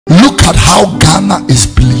Look at how Ghana is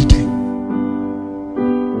bleeding.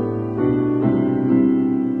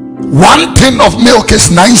 1 tin of milk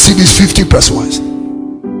is 9 cedis 50 pesos.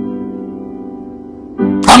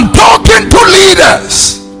 I'm talking to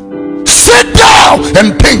leaders. Sit down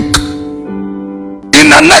and think. In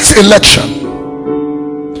the next election,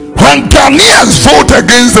 when Ghanaians vote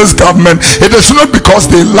against this government, it is not because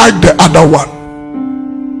they like the other one,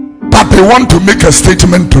 but they want to make a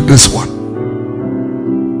statement to this one.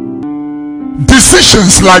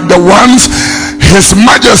 Decisions like the ones His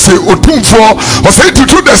Majesty Otumfour, Osei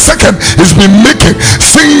Tutu II has been making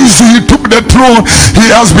since he took the throne, he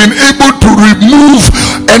has been able to remove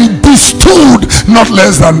and bestowed not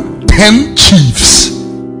less than 10 chiefs.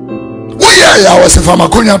 I was a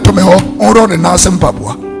Famakonia to me or in Nasem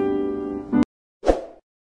Papua.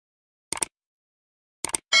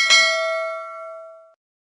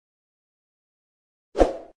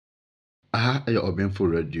 Aha, ayo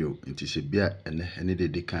Otumfour radio. Inti se bia ene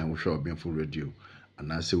de kan wo hwe Otumfour radio.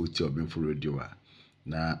 Ana se wuti Otumfour radio a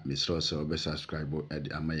na misro se obe subscribe e de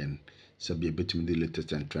amayen. Se bia betumi the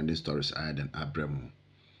latest and trending stories ahead and abramo.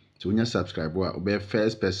 So when you subscribe, we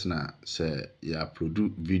first person say ya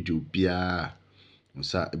produce video bia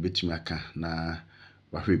unsa ebetumi aka na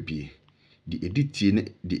wahwe bi the edit ne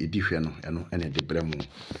the edihwe no eno ene de bremu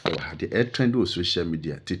ha the trend on social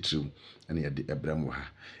media titru ene de bremu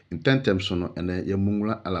ha intentem so no ene ya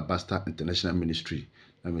mungula Alabaster International Ministry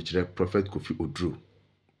na me kire Prophet Kofi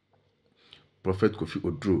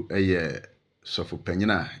Oduro eye sofo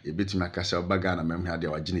panyina ebetumi aka se obaga na memha de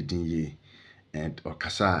wagene din yi and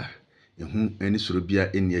okasa ehu eni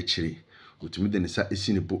sorobia eni akire otumi de ne sa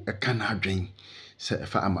esi ne bo eka na adwen se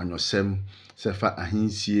fa amanyosem se fa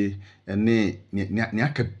ahinsie ene ne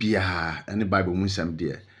aka bia ene Bible mu nsem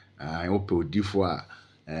de ope odifo a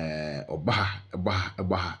obaha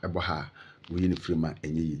wo yini frima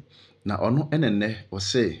enyi na ono enenne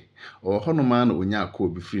ose ohonoma na onya akọ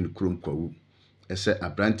obi free ne krom kwawu ese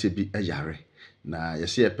abrante bi ayare na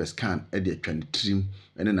yesi pescan e de atwa ne trim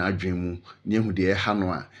ene na adwen mu ne ehu de ha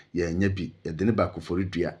no a ye nya bi ye de ne ba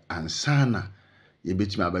koforidua ansana ye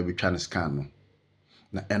betimi aba bi twa ne scan no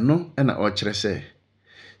na eno na o kire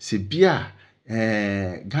se bia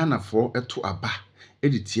Ghana for eto aba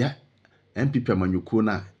editia MPP amanyuko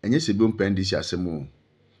na enye se bi ompandisi asem o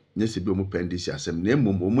nye se bi ompandisi asem na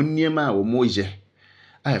emom omo niema a omo ye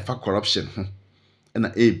fa corruption ho na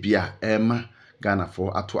bia ema Ghana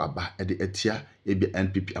for ato aba e de etia ebi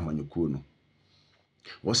NPP amanyuko no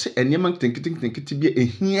wo se eniema nketenkete bia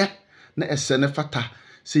ehia na ese ne fata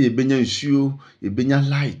se yebenya nsuo yebenya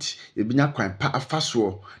light yebenya kwan pa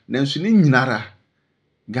afaso na nsu ni nyinara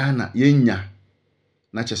Ghana yenya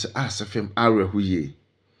na chese asefem arehuye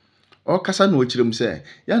o kasa na okirem se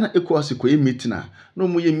ya na ECOWAS koye meeting na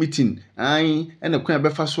omo ye meeting an ene kwan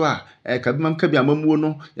befa so a kabimam ka bi amamuo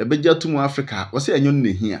no ye begya to mu Africa wo se enyo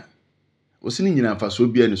ne hia wo se ni nyina afaso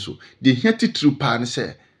bia ni so de hia titru pa ne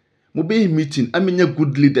se mo be meeting amenya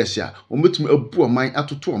good leaders ya o metumi abu oman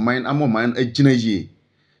atoto oman amoman agina yie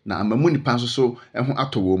na amamu nipa so eho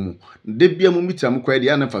atowo mu de bia mo meeting am kwa de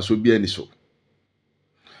ya na afaso bia ni so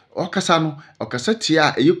okasa no okasa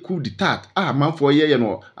tia eyeku ditat manfo ye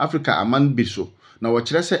no Africa aman bi so na wo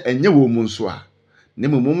kire se enye wo mu nso a ne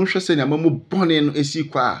momom hwe se ne amamu bone no esi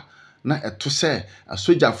kwa na eto se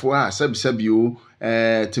asojafo a sabisabio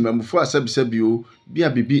timamufo a sabisabio bia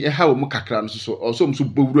bibi ha wo mu kakra no so oso mso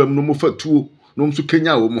bowuram no mo fatuo no mso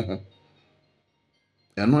kenya wo mu ho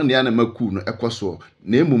eno ne ya na maku no ekoso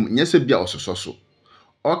na emum nyese bia ososo so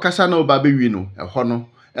okasa na oba bewi no eho no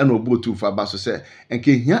ena obo Otumfour abaso se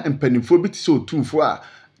enke hia empanimfo bi tise Otumfour a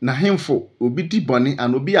na hemfo obi di bone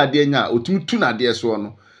an obi ade nya otumtu na ade so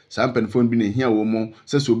no sa empanimfo bi na hia wo mu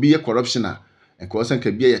se obi ye corruption a enke o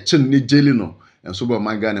senka bia ye chen ne jeli no enso ba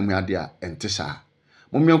manga na mu ade a ente sa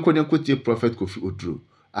momyanko ne kotie Prophet Kofi Oduro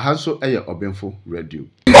ahanso eye Otumfour radio.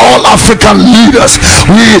 All African leaders,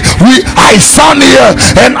 I stand here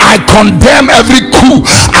and I condemn every coup.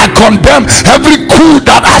 I condemn every coup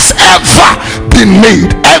that has ever been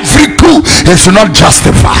made. Every coup is not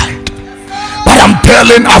justified. But I'm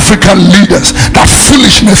telling African leaders that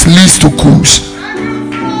foolishness leads to coups.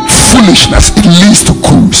 Foolishness, it leads to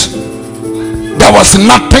coups. There was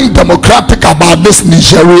nothing democratic about this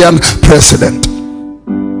Nigerian president.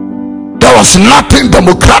 There was nothing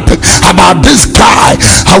democratic about this guy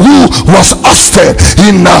who was ousted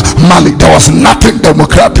in Mali. There was nothing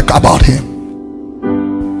democratic about him.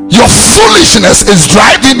 Your foolishness is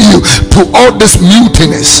driving you to all this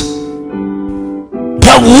mutinies.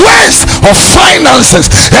 the waste of finances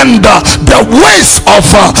and the waste of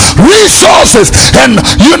resources, and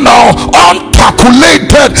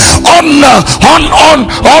uncalculated,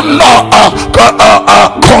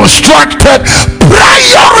 constructed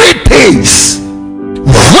priorities.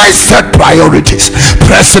 Wasted priorities.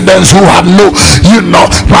 Presidents who have no,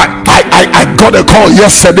 I got a call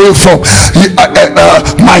yesterday from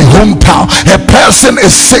my hometown. A person is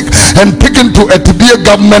sick and taken to a Tibia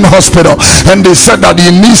government hospital, and they said that he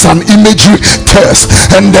needs an imagery test,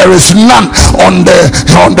 and there is none on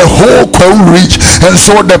the whole Kofi reach, and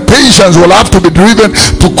so the patients will have to be driven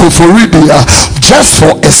to Kofi just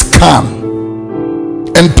for a scan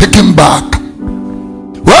and taken back.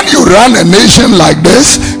 When you run a nation like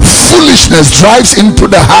this, foolishness drives into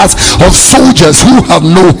the hearts of soldiers who have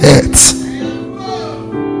no heads.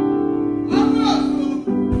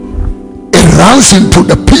 It runs into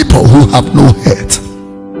the people who have no heads.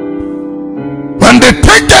 When they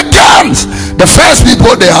take the guns, the first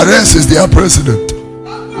people they arrest is their president.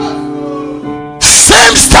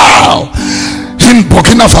 Same style in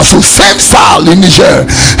Burkina Faso, same style in Niger,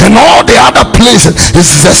 and all the other places.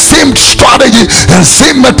 It's the same strategy and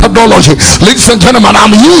same methodology. Ladies and gentlemen,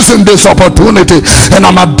 I'm using this opportunity and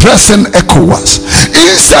I'm addressing ECOWAS.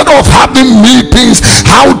 Instead of having meetings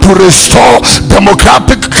how to restore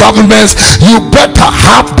democratic governments, you better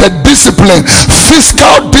have the discipline,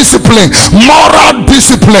 fiscal discipline, moral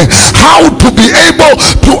discipline, how to be able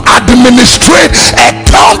to administrate a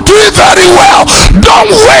country very well.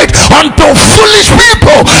 Don't wait until foolish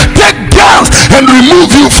people take guns and remove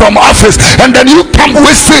you from office, and then you come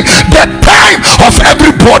wasting the time of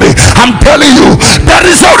everybody. I'm telling you, there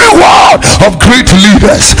is a reward of great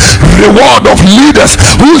leaders, reward of leaders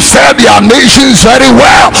who serve their nations very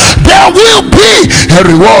well. There will be a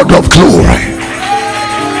reward of glory.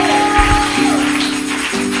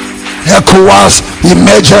 ECOWAS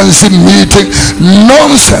emergency meeting,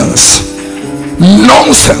 nonsense.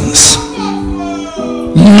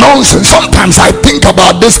 Sometimes I think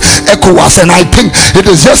about this ECOWAS and I think it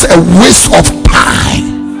is just a waste of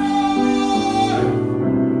time.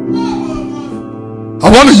 I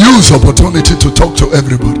want to use opportunity to talk to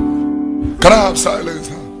everybody. Can I have silence?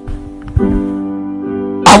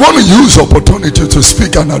 I want to use opportunity to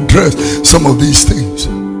speak and address some of these things.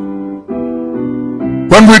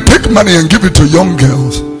 When we take money and give it to young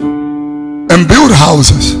girls and build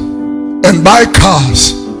houses and buy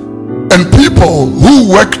cars, and people who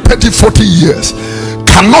work 30-40 years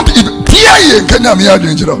cannot even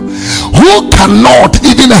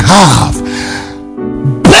have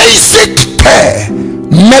basic care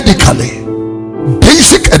medically,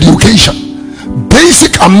 basic education,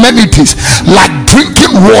 basic amenities like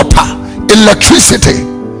drinking water, electricity,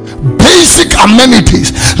 basic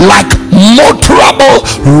amenities like motorable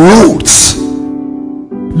roads,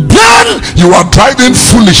 then you are driving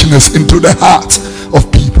foolishness into the hearts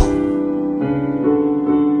of people.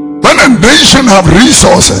 When a nation have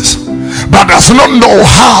resources but does not know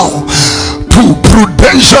how to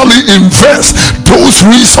prudentially invest those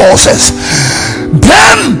resources,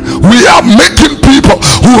 then we are making people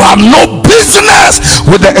who have no business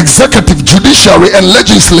with the executive, judiciary and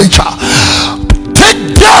legislature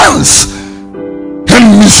take guns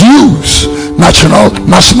and misuse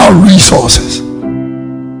national resources.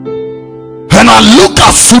 And I look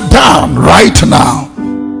at Sudan right now,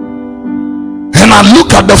 and I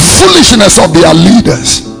look at the foolishness of their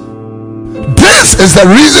leaders. This is the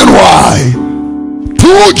reason why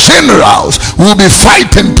two generals will be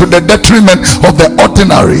fighting to the detriment of the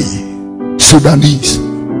ordinary Sudanese.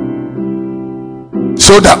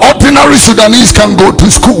 So the ordinary Sudanese can go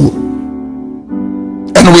to school.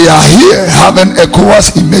 And we are here having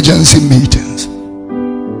ECOWAS emergency meetings.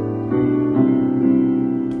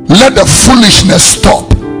 Let the foolishness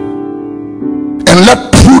stop and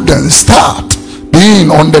let prudence start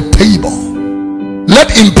being on the table. Let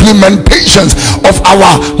implementations of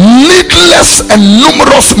our needless and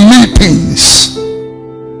numerous meetings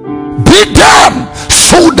be done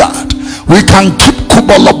so that we can keep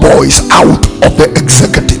Kubala boys out of the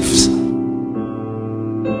executives.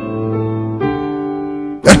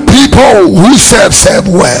 The people who serve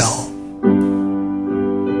well,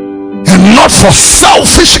 and not for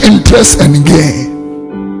selfish interest and gain.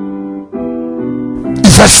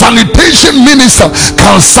 If a sanitation minister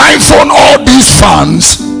can siphon all these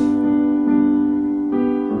funds,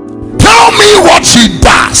 tell me what she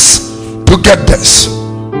does to get this.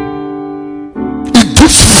 It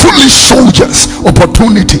gives foolish soldiers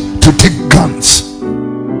opportunity to take guns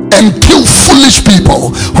and kill foolish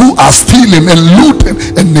people who are stealing and looting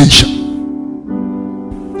a nation.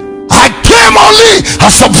 I came only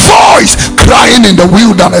as a voice crying in the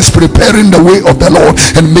wilderness, preparing the way of the Lord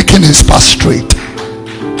and making his path straight,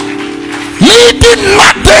 needing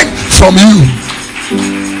nothing from you.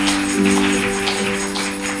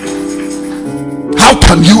 How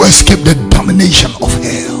can you escape the domination of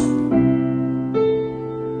hell?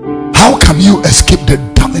 How can you escape the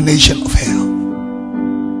domination of hell?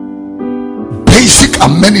 Basic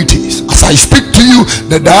amenities. As I speak to you,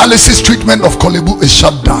 the dialysis treatment of Kolebu is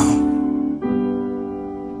shut down.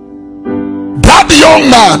 That young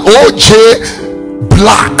man, OJ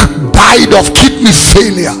Black, died of kidney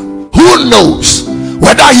failure. Who knows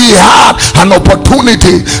whether he had an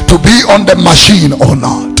opportunity to be on the machine or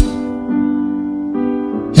not?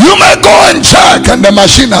 You may go and check, and the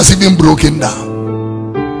machine has even broken down.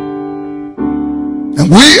 And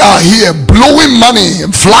we are here blowing money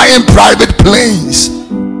and flying private planes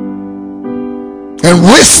and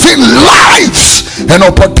wasting lives and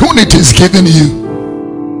opportunities given you.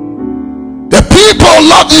 The people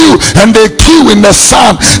love you and they queue in the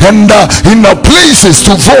sun and in the places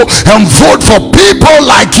to vote and vote for people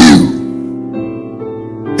like you.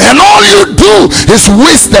 And all you do is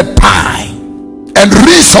waste the time and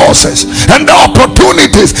resources and the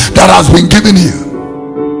opportunities that has been given you.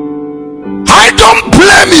 I don't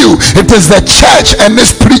blame you. It is the church and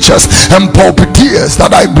its preachers and pulpiteers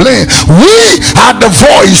that I blame. We are the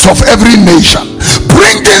voice of every nation,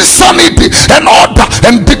 bringing sanity and order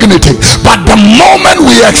and dignity. But the moment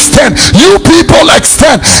we extend, you people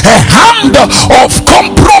extend a hand of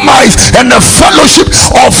compromise and a fellowship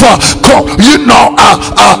of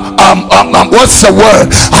what's the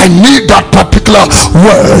word? I need that particular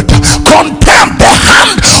word. Contempt, the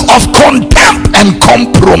hand of contempt and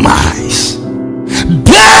compromise.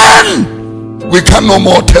 Then we can no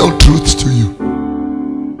more tell truth to you.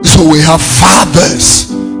 So we have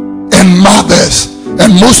fathers and mothers,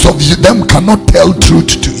 and most of you them cannot tell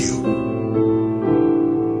truth to you.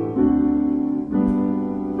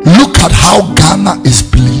 Look at how Ghana is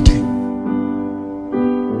bleeding.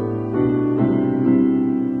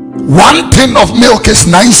 1 tin of milk is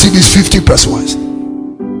 9 cedis 50 pesos.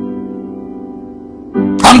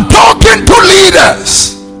 I'm talking to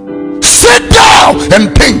leaders. Sit down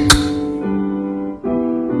and think.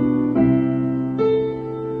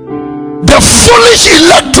 The foolish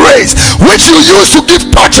electorates which you used to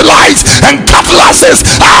give torchlights and cutlasses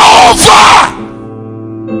are over.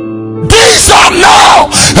 These are now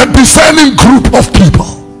a discerning group of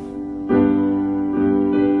people.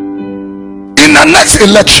 In the next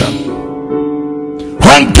election,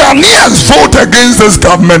 when Ghanaians vote against this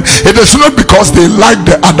government, it is not because they like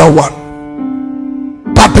the other one,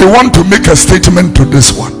 but they want to make a statement to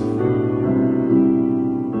this one.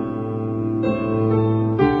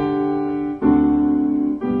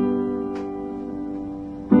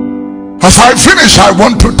 As I finish, I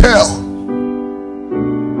want to tell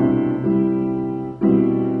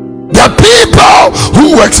the people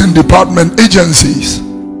who work in department agencies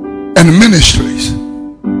and ministries.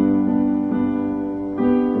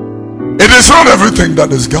 It is not everything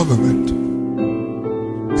that is government.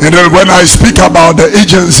 And then when I speak about the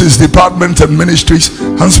agencies, departments and ministries,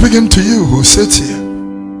 I'm speaking to you who sits here.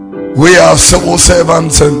 We are civil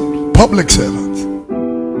servants and public servants.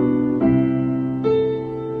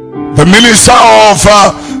 The Minister of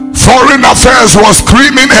Foreign Affairs was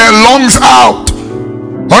screaming her lungs out.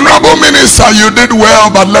 Honorable Minister, you did well,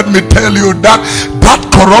 but let me tell you that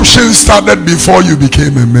corruption started before you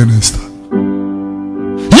became a minister.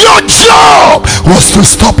 Your job was to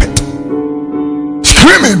stop it.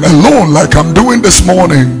 Screaming alone like I'm doing this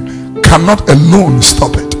morning cannot alone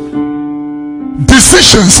stop it.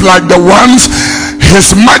 Decisions like the ones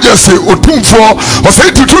His Majesty Otumfour, Osei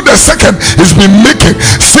Tutu II, has been making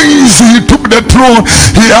since he took the throne,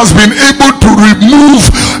 he has been able to remove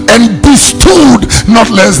and bestowed not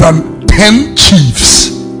less than 10 chiefs.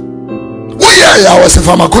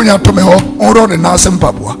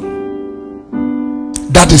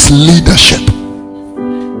 That is leadership.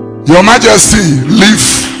 Your Majesty, live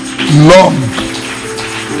long.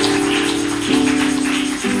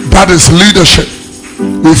 That is leadership.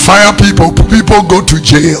 We fire people go to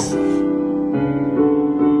jail.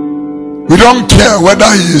 We don't care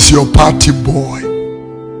whether he is your party boy.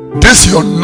 This your